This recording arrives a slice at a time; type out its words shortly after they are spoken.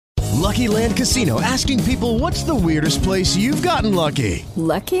Lucky Land Casino, asking people, what's the weirdest place you've gotten lucky?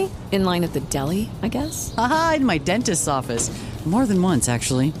 Lucky? In line at the deli, I guess? Aha, in my dentist's office. More than once,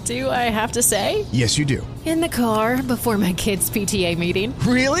 actually. Do I have to say? Yes, you do. In the car before my kids' PTA meeting.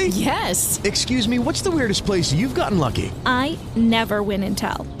 Really? Yes. Excuse me, what's the weirdest place you've gotten lucky? I never win and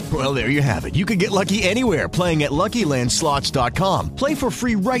tell. Well, there you have it. You can get lucky anywhere, playing at LuckyLandSlots.com. Play for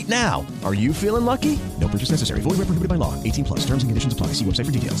free right now. Are you feeling lucky? No purchase necessary. Void where prohibited by law. 18 plus. Terms and conditions apply. See website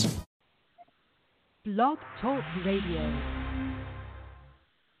for details. Blog Talk Radio.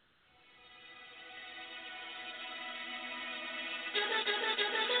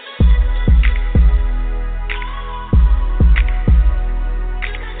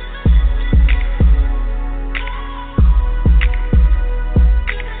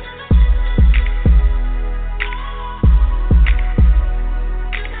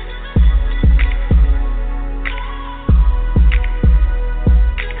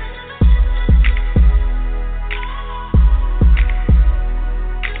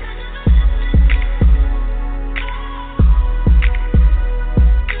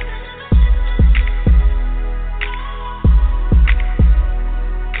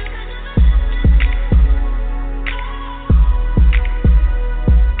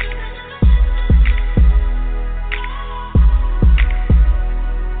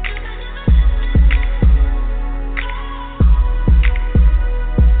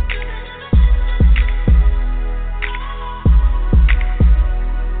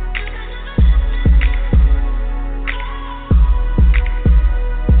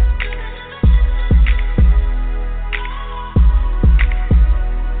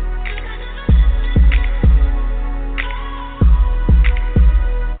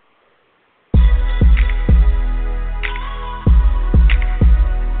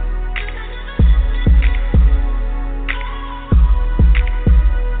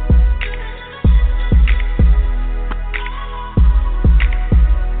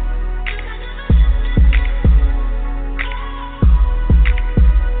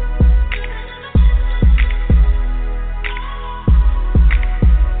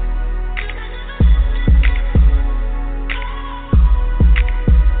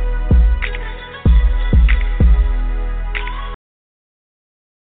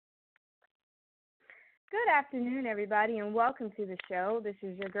 Good afternoon, everybody, and welcome to the show. This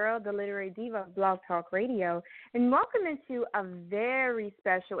is your girl, the Literary Diva of Blog Talk Radio, and welcome into a very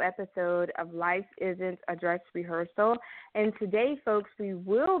special episode of Life Isn't a Dress Rehearsal. And today, folks, we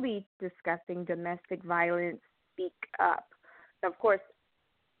will be discussing domestic violence. Speak up. Of course,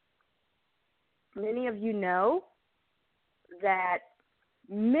 many of you know that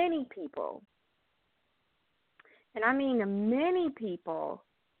many people, and I mean many people,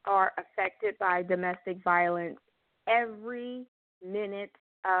 are affected by domestic violence every minute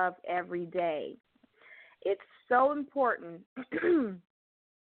of every day. It's so important, excuse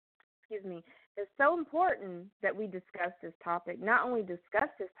me, it's so important that we discuss this topic. Not only discuss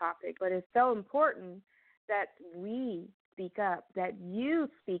this topic, but it's so important that we speak up, that you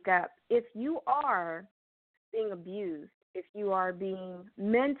speak up. If you are being abused, if you are being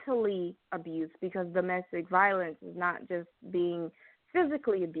mentally abused, because domestic violence is not just being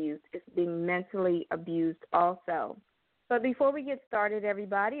physically abused, it's being mentally abused also. But before we get started,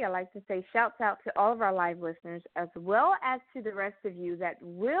 everybody, I'd like to say shouts out to all of our live listeners as well as to the rest of you that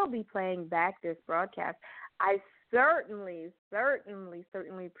will be playing back this broadcast. I certainly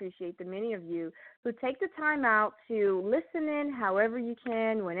appreciate the many of you who take the time out to listen in however you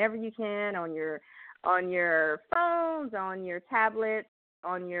can, whenever you can, on your phones, on your tablets,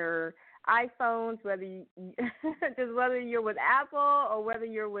 on your iPhones, whether you're with Apple or whether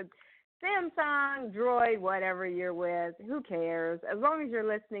you're with Samsung, Droid, whatever you're with, who cares? As long as you're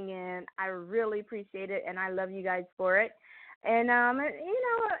listening in, I really appreciate it, and I love you guys for it. And,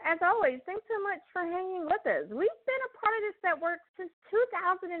 as always, thanks so much for hanging with us. We've been a part of this network since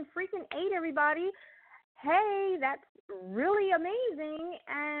 2008, everybody. Hey, that's really amazing,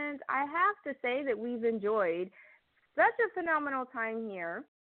 and I have to say that we've enjoyed such a phenomenal time here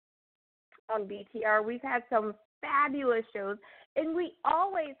on BTR. We've had some fabulous shows, and we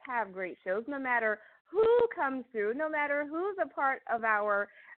always have great shows, no matter who comes through, no matter who's a part of our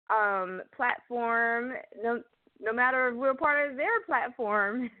platform, no matter if we're part of their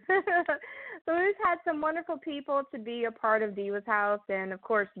platform. So we've had some wonderful people to be a part of Diva's House, and, of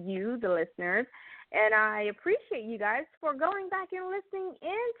course, you, the listeners. And I appreciate you guys for going back and listening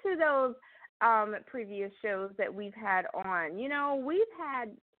into those previous shows that we've had on. You know, we've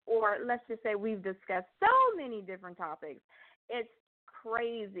had, or let's just say we've discussed so many different topics. It's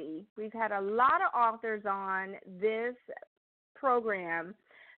crazy. We've had a lot of authors on this program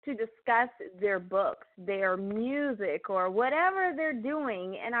to discuss their books, their music, or whatever they're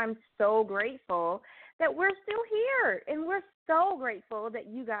doing. And I'm so grateful that we're still here, and we're so grateful that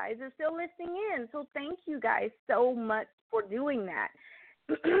you guys are still listening in. So thank you guys so much for doing that.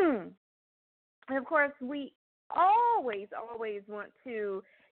 And, of course, we always want to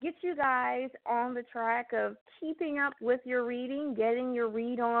get you guys on the track of keeping up with your reading, getting your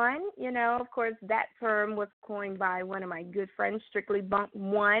read on. You know, of course, that term was coined by one of my good friends, Strictly Bump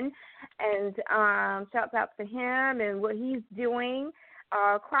One, and shouts out to him and what he's doing.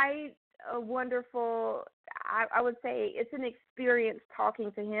 Quite a wonderful, I would say it's an experience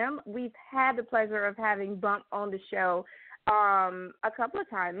talking to him. We've had the pleasure of having Bump on the show a couple of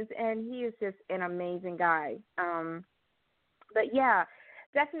times, and he is just an amazing guy. But yeah,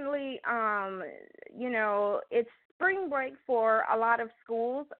 definitely, you know, it's spring break for a lot of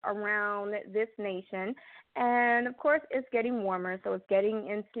schools around this nation, and of course it's getting warmer, so it's getting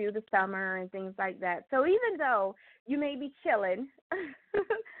into the summer and things like that. So even though you may be chilling,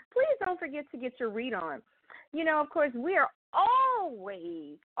 please don't forget to get your read on. You know, of course, we are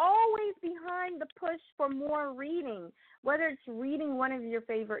always behind the push for more reading, whether it's reading one of your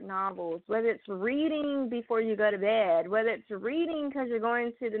favorite novels, whether it's reading before you go to bed, whether it's reading because you're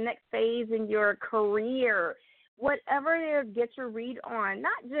going to the next phase in your career, whatever it is, get your read on,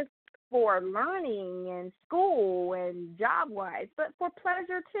 not just for learning and school and job-wise, but for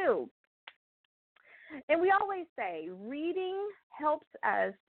pleasure too. And we always say reading helps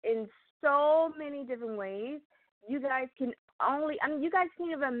us in so many different ways. You guys can you guys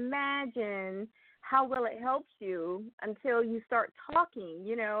can't even imagine how well it helps you until you start talking,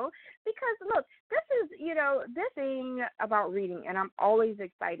 you know, because look, this is, you know, this thing about reading, and I'm always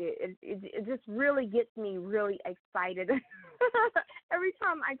excited. It just really gets me really excited every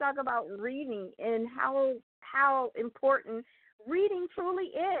time I talk about reading and how important reading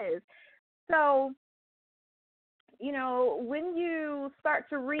truly is. So, you know, when you start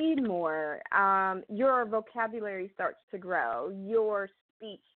to read more, your vocabulary starts to grow. Your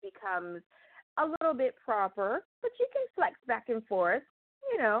speech becomes a little bit proper, but you can flex back and forth.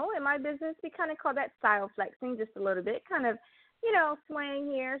 You know, in my business, we kind of call that style flexing just a little bit, kind of, you know, swaying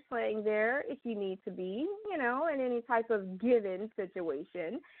here, swaying there if you need to be, you know, in any type of given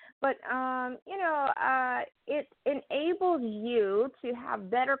situation. But, you know, it enables you to have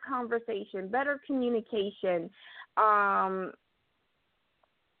better conversation, better communication.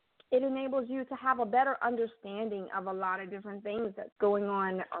 It enables you to have a better understanding of a lot of different things that's going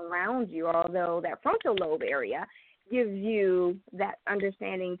on around you, although that frontal lobe area gives you that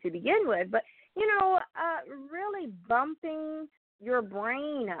understanding to begin with. But, you know, really bumping your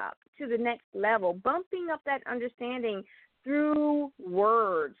brain up to the next level, bumping up that understanding through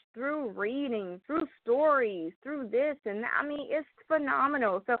words, through reading, through stories, through this and that. I mean, it's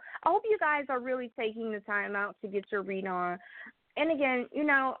phenomenal. So I hope you guys are really taking the time out to get your read on. And again, you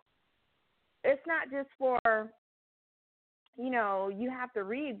know, it's not just for, you know, you have to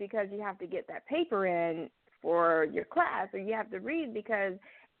read because you have to get that paper in for your class, or you have to read because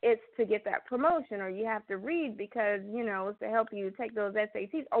it's to get that promotion, or you have to read because, you know, it's to help you take those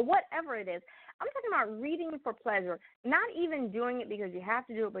SATs, or whatever it is. I'm talking about reading for pleasure, not even doing it because you have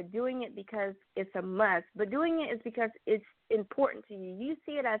to do it, but doing it because it's a must. But doing it is because it's important to you. You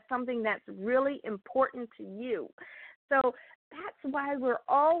see it as something that's really important to you. So that's why we're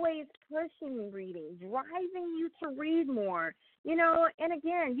always pushing reading, driving you to read more. You know, and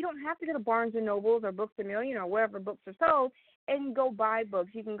again, you don't have to go to Barnes & Nobles or Books A Million or wherever books are sold and go buy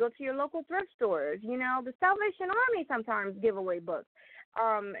books. You can go to your local thrift stores. You know, the Salvation Army sometimes give away books.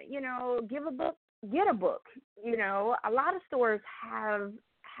 You know, give a book, get a book. You know, a lot of stores have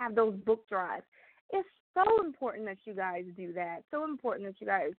those book drives. It's so important that you guys do that. So important that you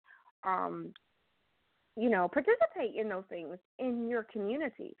guys, you know, participate in those things in your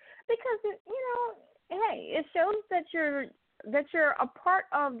community, because you know, hey, it shows that you're a part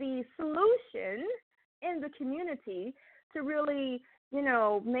of the solution in the community to really, you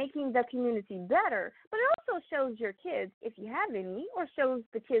know, making the community better. But it also shows your kids, if you have any, or shows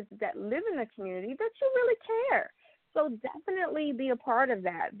the kids that live in the community that you really care. So definitely be a part of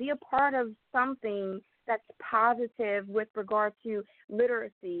that. Be a part of something that's positive with regard to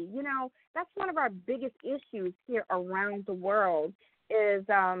literacy. You know, that's one of our biggest issues here around the world is,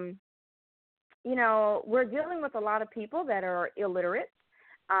 you know, we're dealing with a lot of people that are illiterate.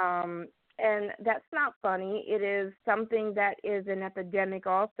 And that's not funny. It is something that is an epidemic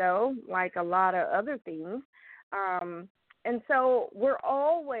also, like a lot of other things. And so we're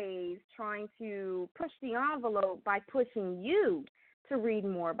always trying to push the envelope by pushing you to read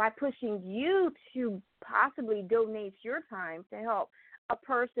more, by pushing you to possibly donate your time to help a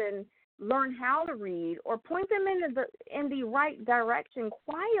person learn how to read or point them in the right direction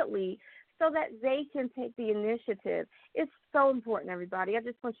quietly so that they can take the initiative. It's so important, everybody. I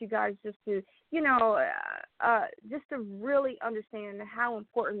just want you guys just to, just to really understand how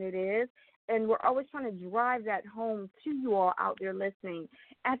important it is. And we're always trying to drive that home to you all out there listening.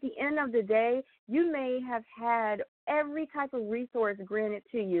 At the end of the day, you may have had every type of resource granted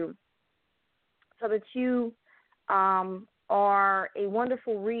to you so that you are a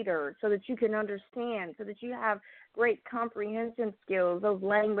wonderful reader, so that you can understand, so that you have great comprehension skills, those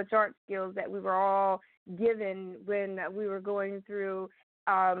language arts skills that we were all given when we were going through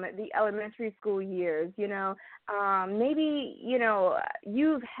the elementary school years. Maybe,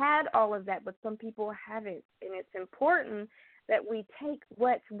 you've had all of that, but some people haven't. And it's important that we take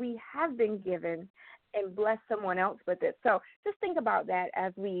what we have been given and bless someone else with it. So just think about that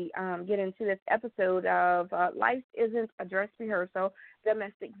as we get into this episode of Life Isn't a Dress Rehearsal,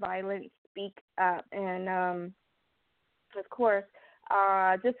 Domestic Violence, Speak Up. And, of course,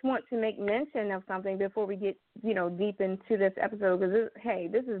 just want to make mention of something before we get, deep into this episode, because,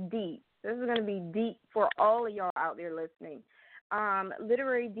 this is deep. This is going to be deep for all of y'all out there listening.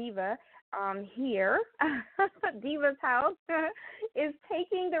 Literary Diva here, Diva's House, is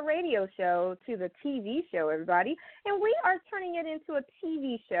taking the radio show to the TV show, everybody. And we are turning it into a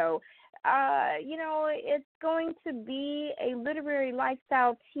TV show. It's going to be a literary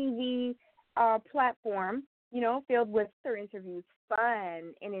lifestyle TV platform, filled with author interviews,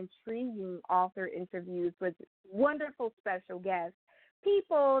 fun and intriguing author interviews with wonderful special guests,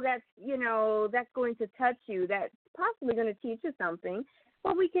 people that's going to touch you, that's possibly going to teach you something.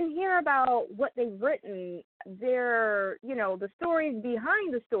 But we can hear about what they've written, their, the stories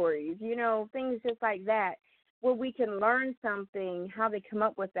behind the stories, things just like that, where we can learn something, how they come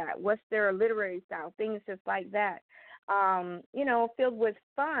up with that, what's their literary style, things just like that. Filled with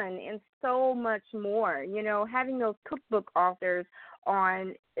fun and so much more. Having those cookbook authors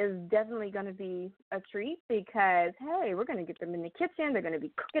on is definitely going to be a treat because, hey, we're going to get them in the kitchen. They're going to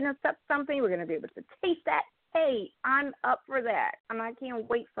be cooking us up something. We're going to be able to taste that. Hey, I'm up for that, and I can't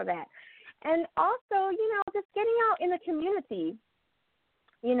wait for that. And also, just getting out in the community,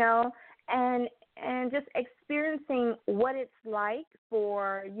 and just experiencing what it's like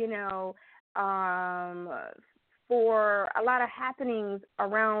for, for a lot of happenings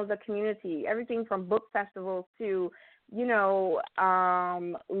around the community, everything from book festivals to,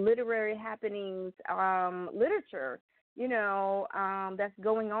 literary happenings, literature, that's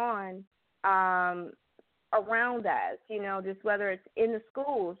going on around us, just whether it's in the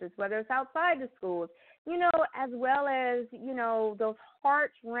schools, just whether it's outside the schools, as well as, those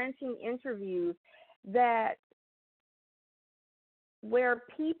heart-wrenching interviews where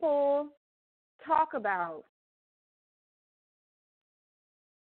people talk about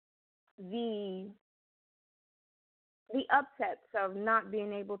the upsets of not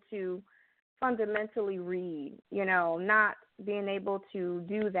being able to fundamentally read, not being able to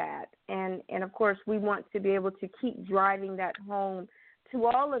do that. And of course, we want to be able to keep driving that home to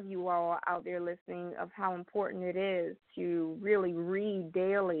all of you all out there listening of how important it is to really read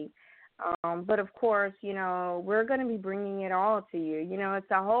daily. But of course, we're going to be bringing it all to you.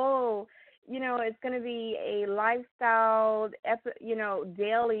 It's a whole, it's going to be a lifestyle,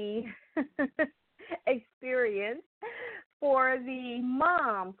 daily experience for the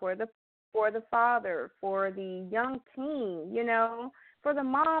mom, for the father, for the young teen, for the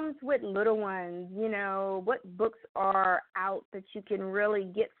moms with little ones, what books are out that you can really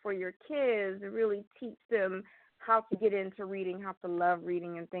get for your kids, really teach them how to get into reading, how to love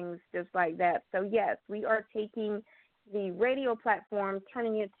reading and things just like that. So yes, we are taking the radio platform,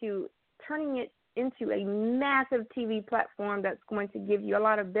 turning it into a massive TV platform that's going to give you a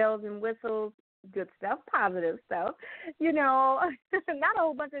lot of bells and whistles, good stuff, positive stuff, not a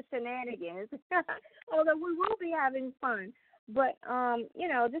whole bunch of shenanigans, although we will be having fun. But,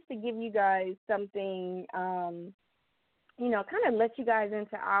 just to give you guys something, kind of let you guys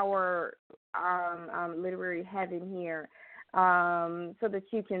into our literary heaven here so that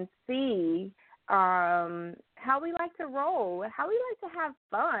you can see how we like to roll, how we like to have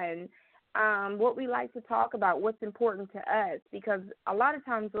fun, what we like to talk about, what's important to us, because a lot of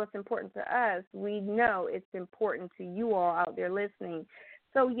times what's important to us, we know it's important to you all out there listening.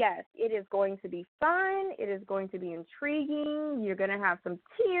 So, yes, it is going to be fun. It is going to be intriguing. You're going to have some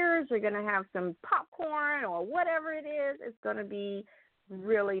tears. You're going to have some popcorn or whatever it is. It's going to be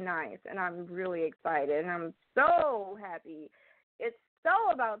really nice, and I'm really excited, and I'm so happy. It's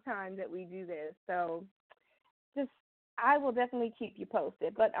so about time that we do this. So I will definitely keep you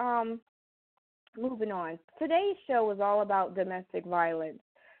posted. But moving on. Today's show is all about domestic violence.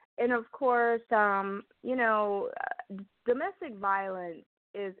 And, of course, domestic violence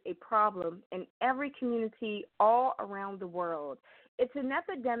is a problem in every community all around the world. It's an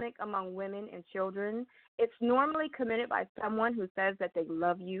epidemic among women and children. It's normally committed by someone who says that they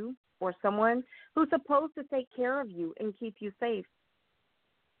love you or someone who's supposed to take care of you and keep you safe.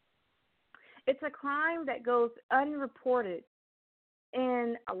 It's a crime that goes unreported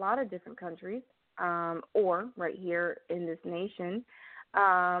in a lot of different countries, or right here in this nation,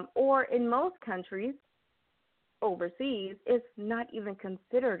 or in most countries overseas. It's not even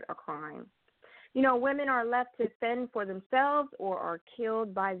considered a crime. You know, women are left to fend for themselves or are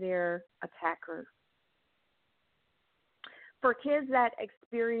killed by their attackers. For kids that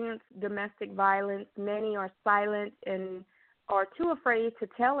experience domestic violence, many are silent and are too afraid to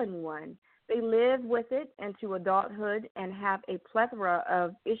tell anyone. They live with it into adulthood and have a plethora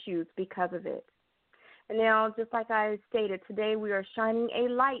of issues because of it. And now, just like I stated, today we are shining a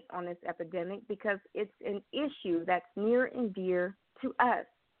light on this epidemic because it's an issue that's near and dear to us.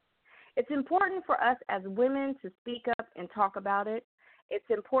 It's important for us as women to speak up and talk about it. It's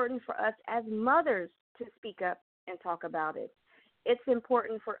important for us as mothers to speak up and talk about it. It's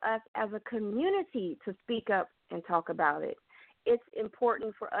important for us as a community to speak up and talk about it. It's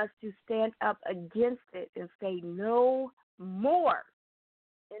important for us to stand up against it and say no more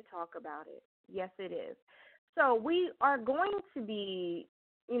and talk about it. Yes, it is. So we are going to be,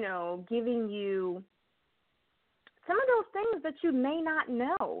 giving you some of those things that you may not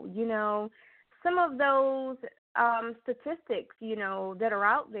know, some of those statistics, that are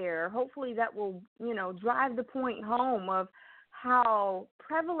out there. Hopefully that will, drive the point home of how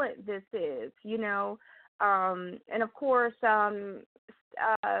prevalent this is, and of course,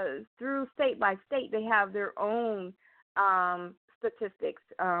 through state by state, they have their own statistics.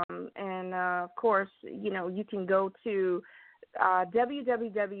 Of course, you can go to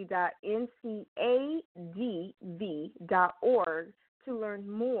www.ncadv.org to learn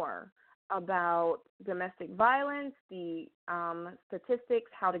more about domestic violence, the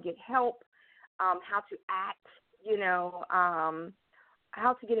statistics, how to get help, how to act,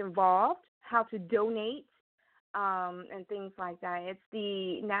 how to get involved, how to donate, and things like that. It's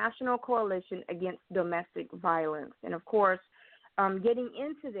the National Coalition Against Domestic Violence. And, of course, getting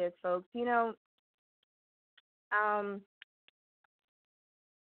into this, folks,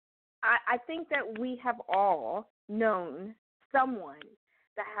 I think that we have all known someone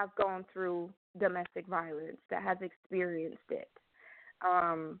that has gone through domestic violence, that has experienced it.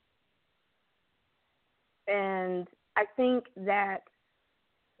 And I think that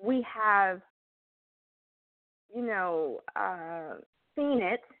we have, seen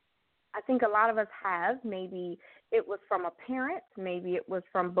it. I think a lot of us have. Maybe it was from a parent. Maybe it was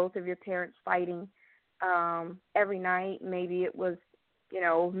from both of your parents fighting every night. Maybe it was,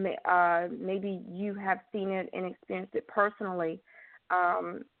 maybe you have seen it and experienced it personally.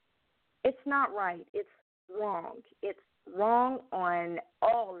 It's not right. It's wrong. It's wrong on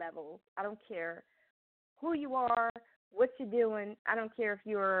all levels. I don't care who you are, what you're doing. I don't care if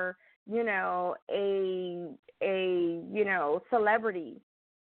you're, a celebrity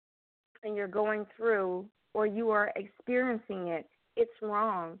and you're going through or you are experiencing it. It's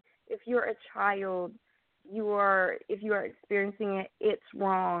wrong. If you're a child, if you are experiencing it, it's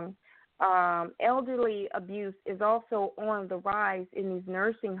wrong. Elderly abuse is also on the rise in these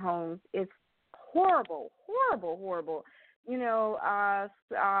nursing homes. It's horrible, horrible, horrible. I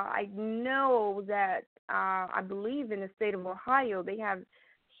know that I believe in the state of Ohio they have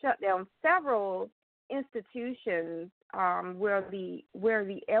shut down several institutions where the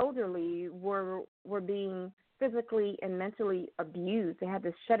elderly were being physically and mentally abused. They had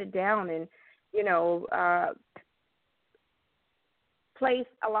to shut it down and place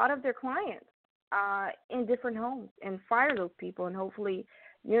a lot of their clients in different homes and fire those people and hopefully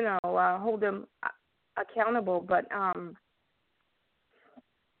hold them accountable. But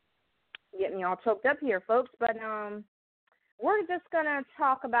getting me all choked up here, folks. But we're just going to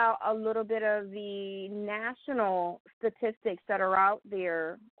talk about a little bit of the national statistics that are out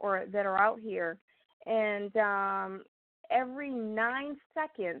there or that are out here. And every 9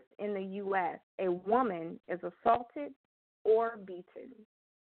 seconds in the U.S., a woman is assaulted or beaten.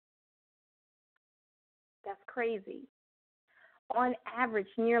 That's crazy. On average,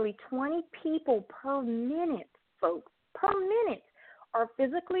 nearly 20 people per minute, folks, per minute, are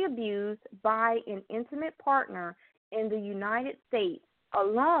physically abused by an intimate partner in the United States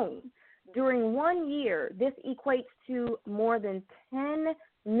alone. During 1 year, this equates to more than 10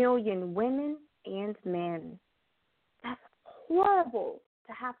 million women and men. That's horrible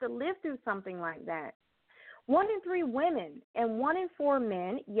to have to live through something like that. 1 in 3 women and 1 in 4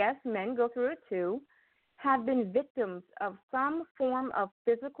 men, yes, men go through it too, have been victims of some form of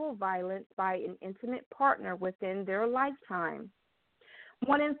physical violence by an intimate partner within their lifetime.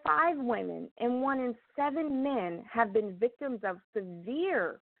 1 in 5 women and 1 in 7 men have been victims of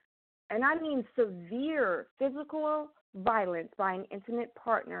severe, and I mean severe, physical violence by an intimate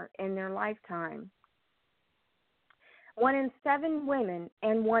partner in their lifetime. 1 in 7 women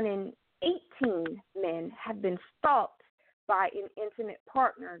and 1 in 18 men have been stalked by an intimate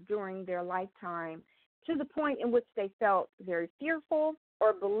partner during their lifetime, to the point in which they felt very fearful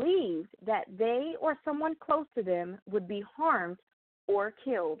or believed that they or someone close to them would be harmed or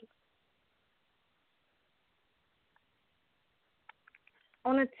killed.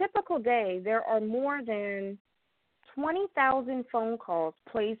 On a typical day, there are more than 20,000 phone calls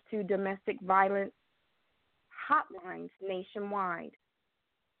placed to domestic violence hotlines nationwide.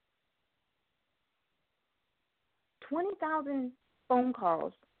 20,000 phone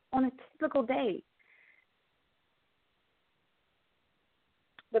calls on a typical day.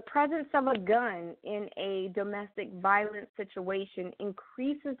 The presence of a gun in a domestic violence situation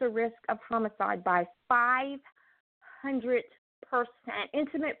increases the risk of homicide by 500%.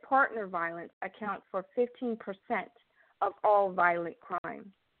 Intimate partner violence accounts for 15% of all violent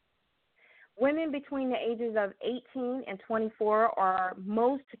crimes. Women between the ages of 18 and 24 are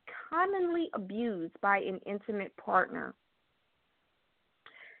most commonly abused by an intimate partner.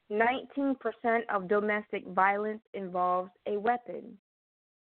 19% of domestic violence involves a weapon.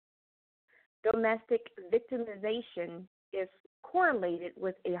 Domestic victimization is correlated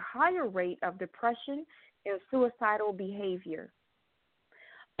with a higher rate of depression and suicidal behavior.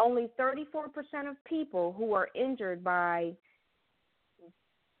 Only 34% of people who are injured by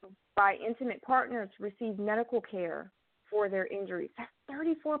intimate partners receive medical care for their injuries. That's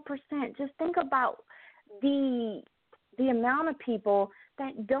 34%. Just think about the amount of people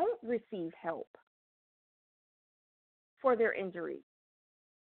that don't receive help for their injuries.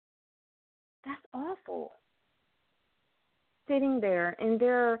 That's awful. Sitting there and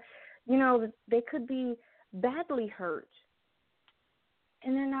they could be badly hurt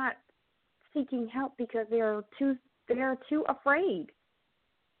and they're not seeking help because they're too afraid.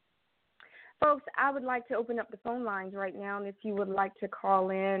 Folks, I would like to open up the phone lines right now, and if you would like to call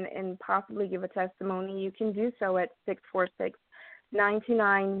in and possibly give a testimony, you can do so at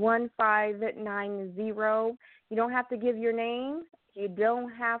 646-929-1590. You don't have to give your name. You don't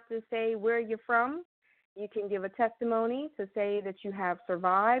have to say where you're from. You can give a testimony to say that you have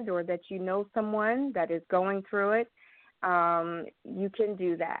survived or that you know someone that is going through it. You can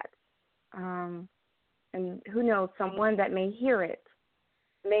do that. And who knows, someone that may hear it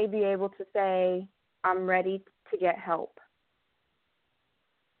may be able to say, I'm ready to get help.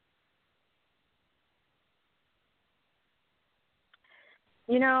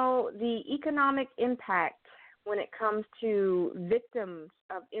 You know, the economic impact when it comes to victims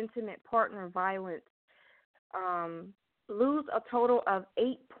of intimate partner violence lose a total of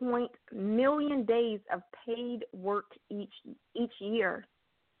 8 million days of paid work each year.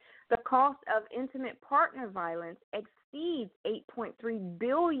 The cost of intimate partner violence exceeds $8.3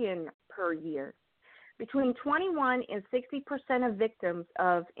 billion per year. Between 21 and 60% of victims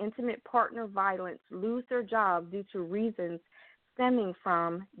of intimate partner violence lose their jobs due to reasons stemming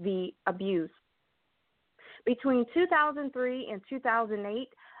from the abuse. Between 2003 and 2008,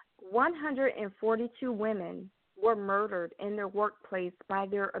 142 women were murdered in their workplace by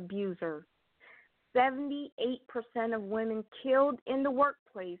their abuser. 78% of women killed in the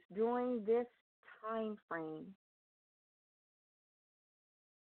workplace during this time frame.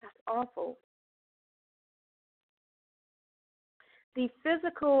 That's awful. The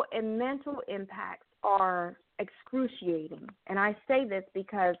physical and mental impacts are excruciating. And I say this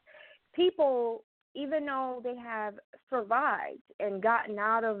because people, even though they have survived and gotten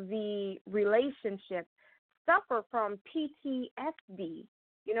out of the relationship, suffer from PTSD,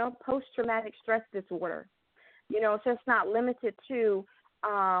 post-traumatic stress disorder. So it's not limited to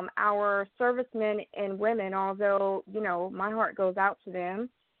our servicemen and women, although, my heart goes out to them.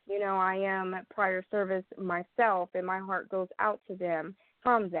 I am prior service myself, and my heart goes out to them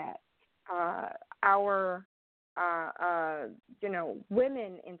from that. Our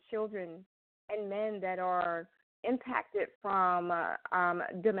women and children and men that are impacted from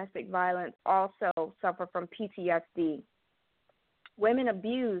domestic violence also suffer from PTSD. Women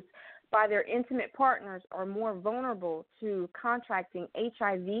abused by their intimate partners are more vulnerable to contracting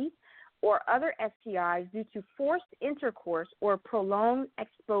HIV or other STIs due to forced intercourse or prolonged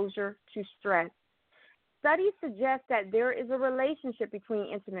exposure to stress. Studies suggest that there is a relationship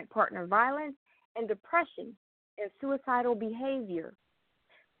between intimate partner violence and depression and suicidal behavior.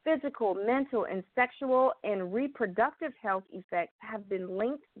 Physical, mental, and sexual and reproductive health effects have been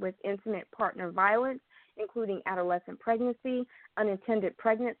linked with intimate partner violence, including adolescent pregnancy, unintended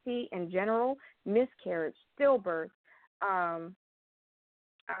pregnancy in general, miscarriage, stillbirth,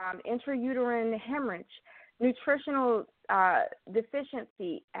 intrauterine hemorrhage, nutritional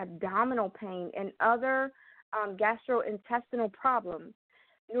deficiency, abdominal pain, and other gastrointestinal problems,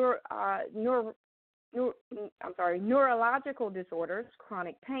 neurological disorders,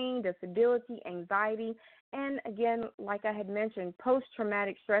 chronic pain, disability, anxiety, and again, like I had mentioned,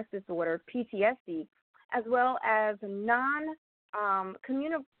 post-traumatic stress disorder, PTSD, as well as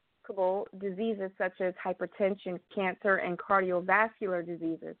non-communicable diseases such as hypertension, cancer, and cardiovascular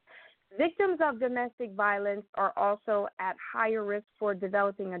diseases. Victims of domestic violence are also at higher risk for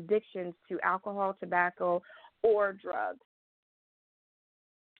developing addictions to alcohol, tobacco, or drugs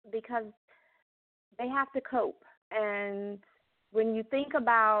because they have to cope. And when you think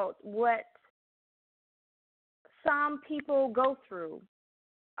about what some people go through,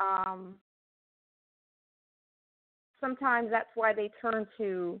 sometimes that's why they turn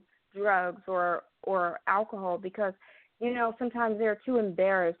to drugs or alcohol because, you know, sometimes they're too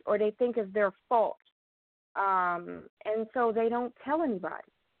embarrassed or they think it's their fault. And so they don't tell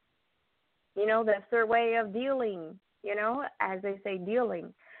anybody. You know, that's their way of dealing, you know, as they say,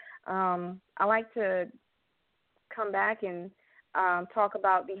 dealing. I like to come back and talk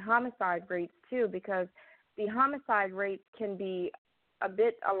about the homicide rates, too, because the homicide rates can be a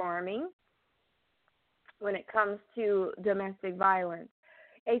bit alarming when it comes to domestic violence.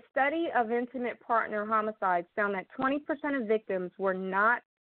 A study of intimate partner homicides found that 20% of victims were not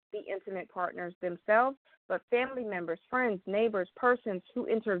the intimate partners themselves, but family members, friends, neighbors, persons who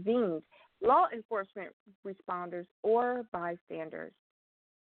intervened, law enforcement responders, or bystanders.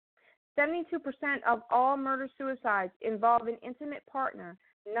 72% of all murder-suicides involve an intimate partner.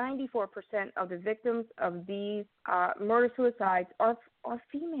 94% of the victims of these murder-suicides are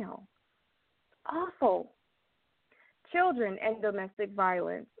female. Awful. Children and domestic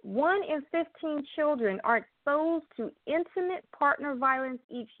violence. 1 in 15 children are exposed to intimate partner violence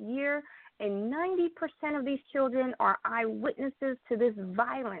each year, and 90% of these children are eyewitnesses to this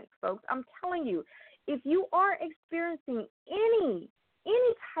violence, folks. I'm telling you, if you are experiencing any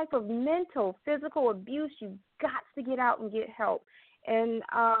type of mental, physical abuse, you've got to get out and get help. And,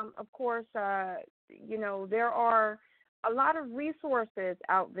 of course, you know, there are a lot of resources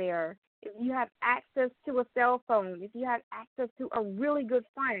out there. If you have access to a cell phone, if you have access to a really good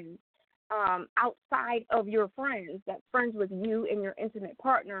friend outside of your friends, that's friends with you and your intimate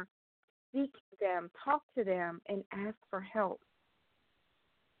partner, seek them, talk to them, and ask for help.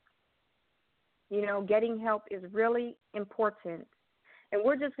 You know, getting help is really important. And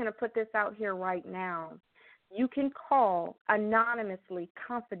we're just going to put this out here right now. You can call anonymously,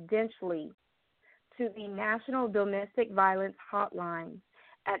 confidentially to the National Domestic Violence Hotline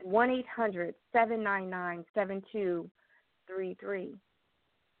at 1-800-799-7233.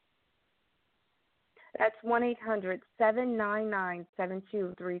 That's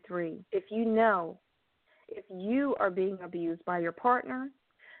 1-800-799-7233. If you know if you are being abused by your partner,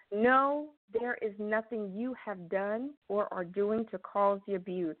 know there is nothing you have done or are doing to cause the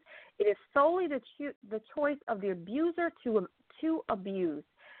abuse. It is solely the choice of the abuser to abuse.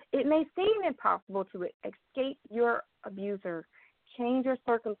 It may seem impossible to escape your abuser, change your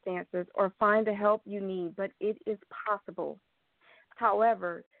circumstances, or find the help you need, but it is possible.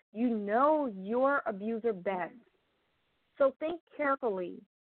 However, you know your abuser best. So think carefully.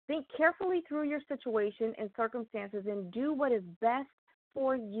 Think carefully through your situation and circumstances and do what is best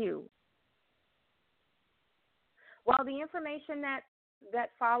for you. While the information that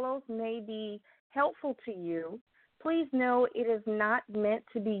follows may be helpful to you, please know it is not meant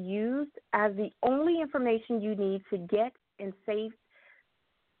to be used as the only information you need to get and stay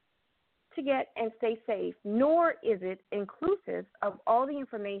safe, nor is it inclusive of all the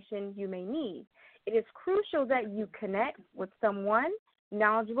information you may need. It is crucial that you connect with someone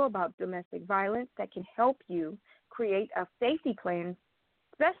knowledgeable about domestic violence that can help you create a safety plan,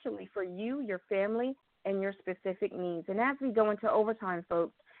 especially for you, your family, and your specific needs. And as we go into overtime,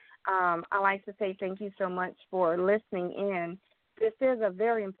 folks, I like to say thank you so much for listening in. This is a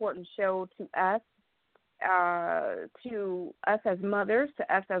very important show to us as mothers,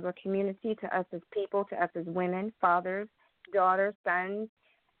 to us as a community, to us as people, to us as women, fathers, daughters, sons,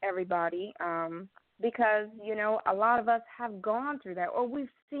 everybody, because, you know, a lot of us have gone through that, or we've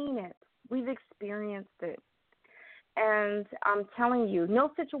seen it, we've experienced it. And I'm telling you,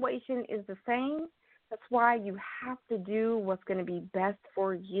 no situation is the same. That's why you have to do what's going to be best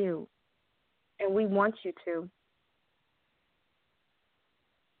for you. And we want you to.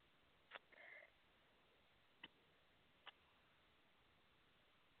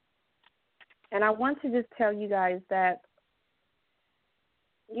 And I want to just tell you guys that,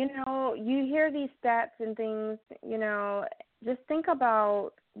 you know, you hear these stats and things, you know, just think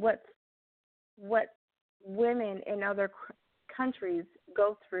about what women in other countries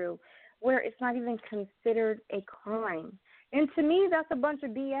go through where it's not even considered a crime. And to me, that's a bunch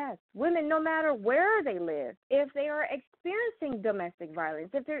of BS. Women, no matter where they live, if they are experiencing domestic violence,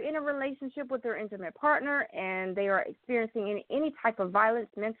 if they're in a relationship with their intimate partner and they are experiencing any type of violence,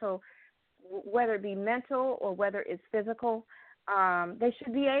 mental, whether it be mental or whether it's physical, they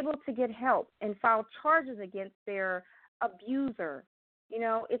should be able to get help and file charges against their abuser. You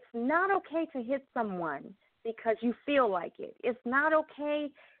know, it's not okay to hit someone because you feel like it. It's not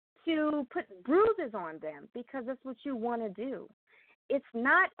okay to put bruises on them because that's what you want to do. It's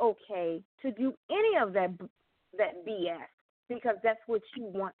not okay to do any of that BS because that's what you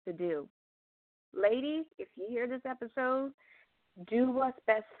want to do. Ladies, if you hear this episode, do what's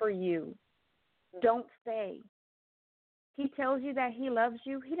best for you. Don't stay. He tells you that he loves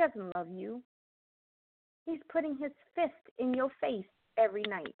you. He doesn't love you. He's putting his fist in your face every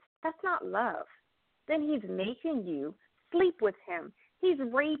night. That's not love. Then he's making you sleep with him. He's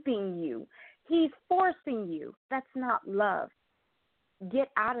raping you. He's forcing you. That's not love. Get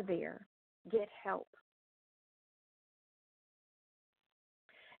out of there. Get help.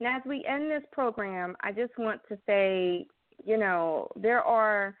 Now, as we end this program, I just want to say, you know, there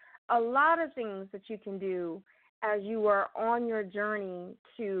are a lot of things that you can do as you are on your journey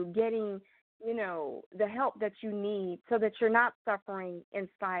to getting, you know, the help that you need so that you're not suffering in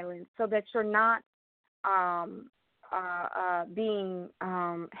silence, so that you're not being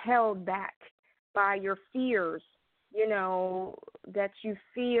held back by your fears, you know, that you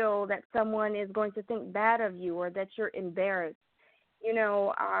feel that someone is going to think bad of you or that you're embarrassed. You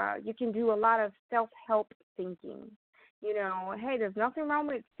know, you can do a lot of self-help thinking. You know, hey, there's nothing wrong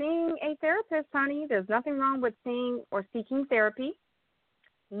with seeing a therapist, honey. There's nothing wrong with seeing or seeking therapy.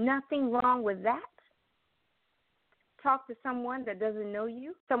 Nothing wrong with that. Talk to someone that doesn't know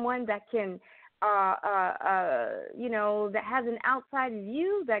you, someone that can, you know, that has an outside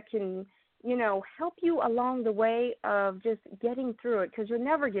view that can, you know, help you along the way of just getting through it, because you'll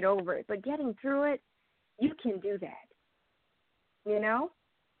never get over it. But getting through it, you can do that, you know?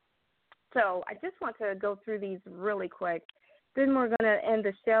 So I just want to go through these really quick. Then we're going to end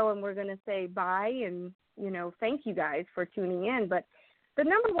the show and we're going to say bye and, you know, thank you guys for tuning in. But the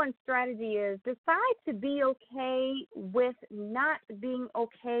number one strategy is decide to be okay with not being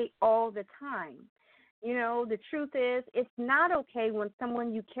okay all the time. You know, the truth is it's not okay when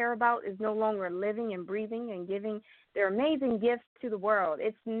someone you care about is no longer living and breathing and giving their amazing gifts to the world.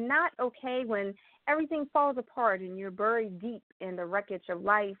 It's not okay when everything falls apart and you're buried deep in the wreckage of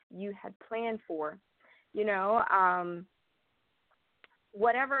life you had planned for. You know,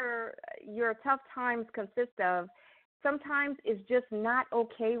 whatever your tough times consist of, sometimes it's just not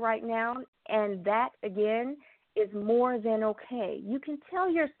okay right now, and that, again, is more than okay. You can tell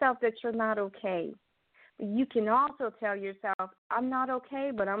yourself that you're not okay. You can also tell yourself, I'm not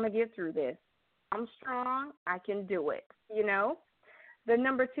okay, but I'm going to get through this. I'm strong. I can do it, you know. The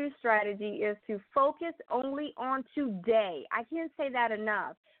number two strategy is to focus only on today. I can't say that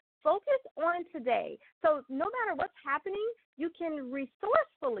enough. Focus on today. So no matter what's happening, you can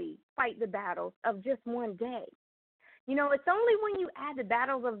resourcefully fight the battles of just one day. You know, it's only when you add the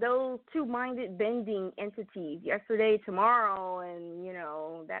battles of those two-minded bending entities, yesterday, tomorrow, and, you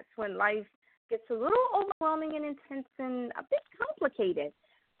know, that's when life gets a little overwhelming and intense and a bit complicated.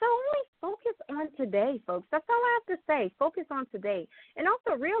 So only focus on today, folks. That's all I have to say. Focus on today. And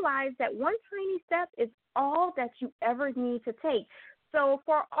also realize that one tiny step is all that you ever need to take. So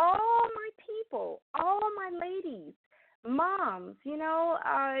for all my people, all my ladies, moms, you know,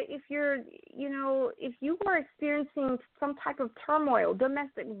 if you're, you know, if you are experiencing some type of turmoil,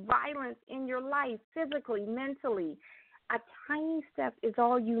 domestic violence in your life, physically, mentally, a tiny step is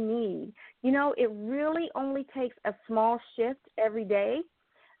all you need. You know, it really only takes a small shift every day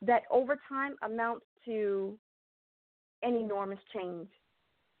that over time amounts to an enormous change.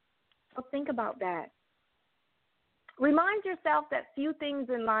 So think about that. Remind yourself that few things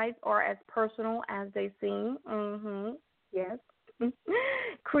in life are as personal as they seem. Yes.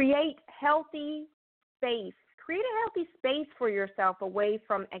 Create healthy space. Create a healthy space for yourself away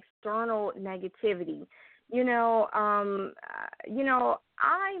from external negativity.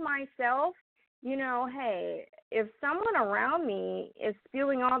 I myself Hey, if someone around me is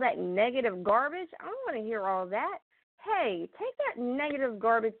spewing all that negative garbage, I don't want to hear all that. Hey, take that negative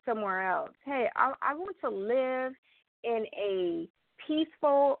garbage somewhere else. Hey, I want to live in a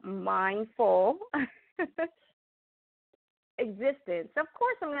peaceful, mindful existence. Of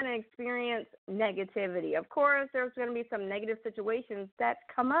course, I'm going to experience negativity. Of course, there's going to be some negative situations that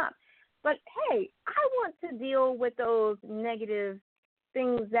come up. But, hey, I want to deal with those negative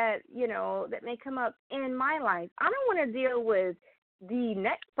things that, that may come up in my life. I don't want to deal with the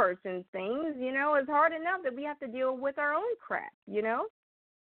next person's things. It's hard enough that we have to deal with our own crap,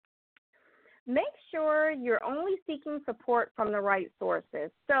 Make sure you're only seeking support from the right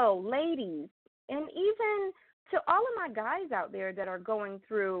sources. So, ladies, and even to all of my guys out there that are going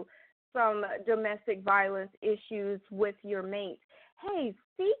through some domestic violence issues with your mates, hey,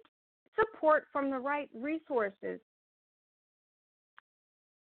 seek support from the right resources.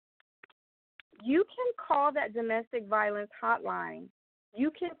 You can call that domestic violence hotline.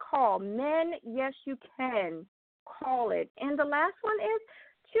 You can call. Men, yes, you can call it. And the last one is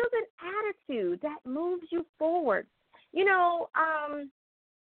choose an attitude that moves you forward.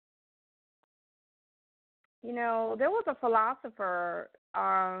 There was a philosopher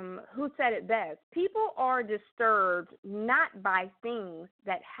who said it best. People are disturbed not by things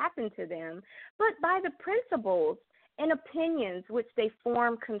that happen to them, but by the principles and opinions which they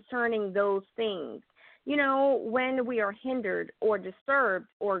form concerning those things. When we are hindered or disturbed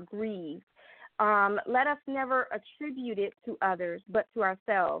or grieved, let us never attribute it to others, but to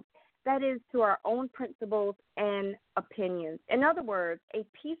ourselves. That is, to our own principles and opinions. In other words, a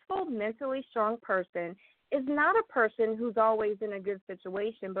peaceful, mentally strong person is not a person who's always in a good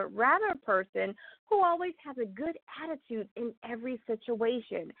situation, but rather a person who always has a good attitude in every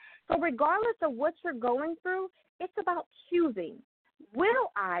situation. So regardless of what you're going through, it's about choosing.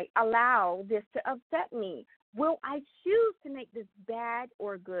 Will I allow this to upset me? Will I choose to make this bad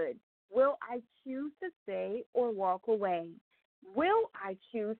or good? Will I choose to stay or walk away? Will I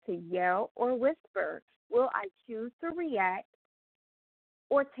choose to yell or whisper? Will I choose to react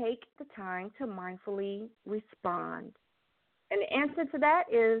or take the time to mindfully respond? And the answer to that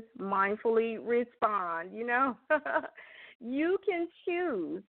is mindfully respond, You can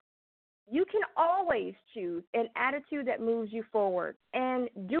choose. You can always choose an attitude that moves you forward, and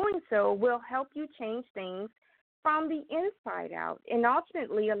doing so will help you change things from the inside out and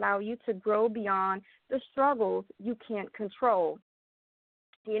ultimately allow you to grow beyond the struggles you can't control.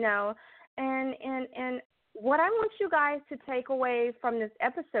 And what I want you guys to take away from this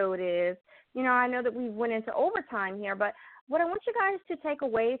episode is, I know that we went into overtime here, but what I want you guys to take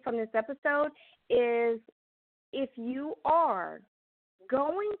away from this episode is if you are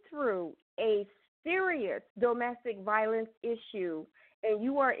going through a serious domestic violence issue and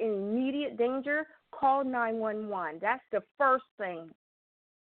you are in immediate danger, call 911. That's the first thing.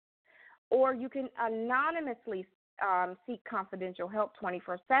 Or you can anonymously seek confidential help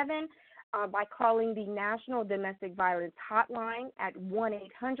 24/7 by calling the National Domestic Violence Hotline at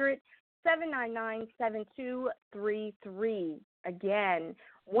 1-800-799-7233. Again,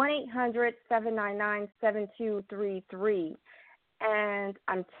 1-800-799-7233. And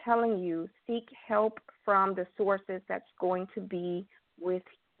I'm telling you, seek help from the sources that's going to be with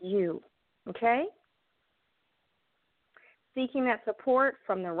you, okay? Seeking that support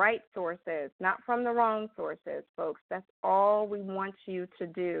from the right sources, not from the wrong sources, folks. That's all we want you to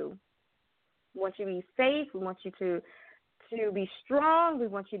do. We want you to be safe. We want you to be strong. We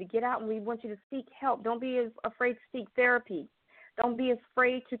want you to get out, and we want you to seek help. Don't be afraid to seek therapy. Don't be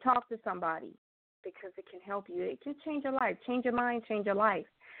afraid to talk to somebody, because it can help you. It can change your life, change your mind, change your life.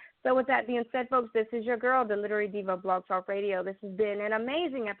 So with that being said, folks, this is your girl, the Literary Diva of Blog Talk Radio. This has been an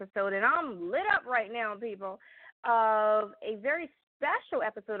amazing episode, and I'm lit up right now, people, of a very special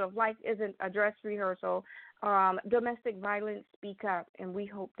episode of Life Isn't a Dress Rehearsal, Domestic Violence, Speak Up, and we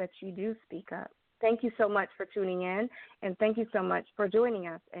hope that you do speak up. Thank you so much for tuning in, and thank you so much for joining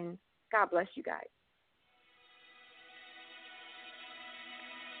us, and God bless you guys.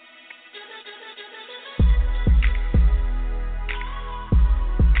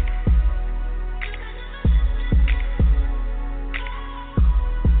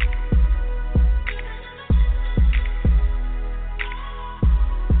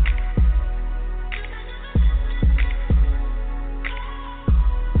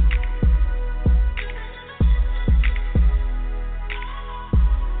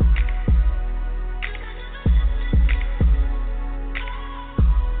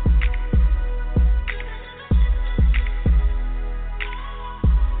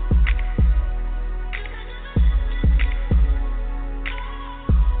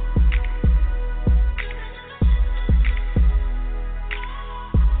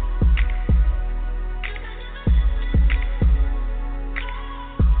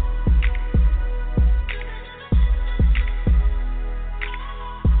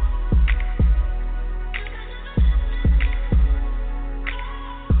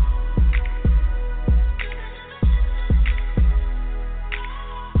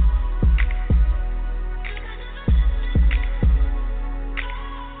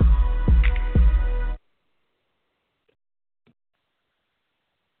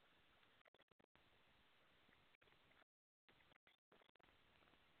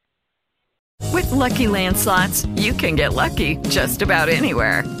 Lucky Land Slots, you can get lucky just about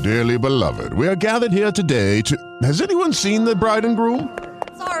anywhere. Dearly beloved, we are gathered here today to... Has anyone seen the bride and groom?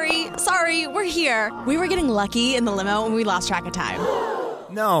 Sorry, we're here. We were getting lucky in the limo and we lost track of time.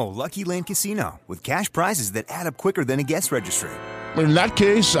 No, Lucky Land Casino, with cash prizes that add up quicker than a guest registry. In that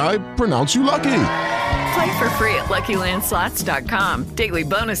case, I pronounce you lucky. Play for free at LuckyLandSlots.com. Daily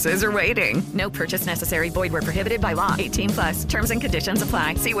bonuses are waiting. No purchase necessary. Void where prohibited by law. 18+. Terms and conditions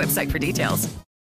apply. See website for details.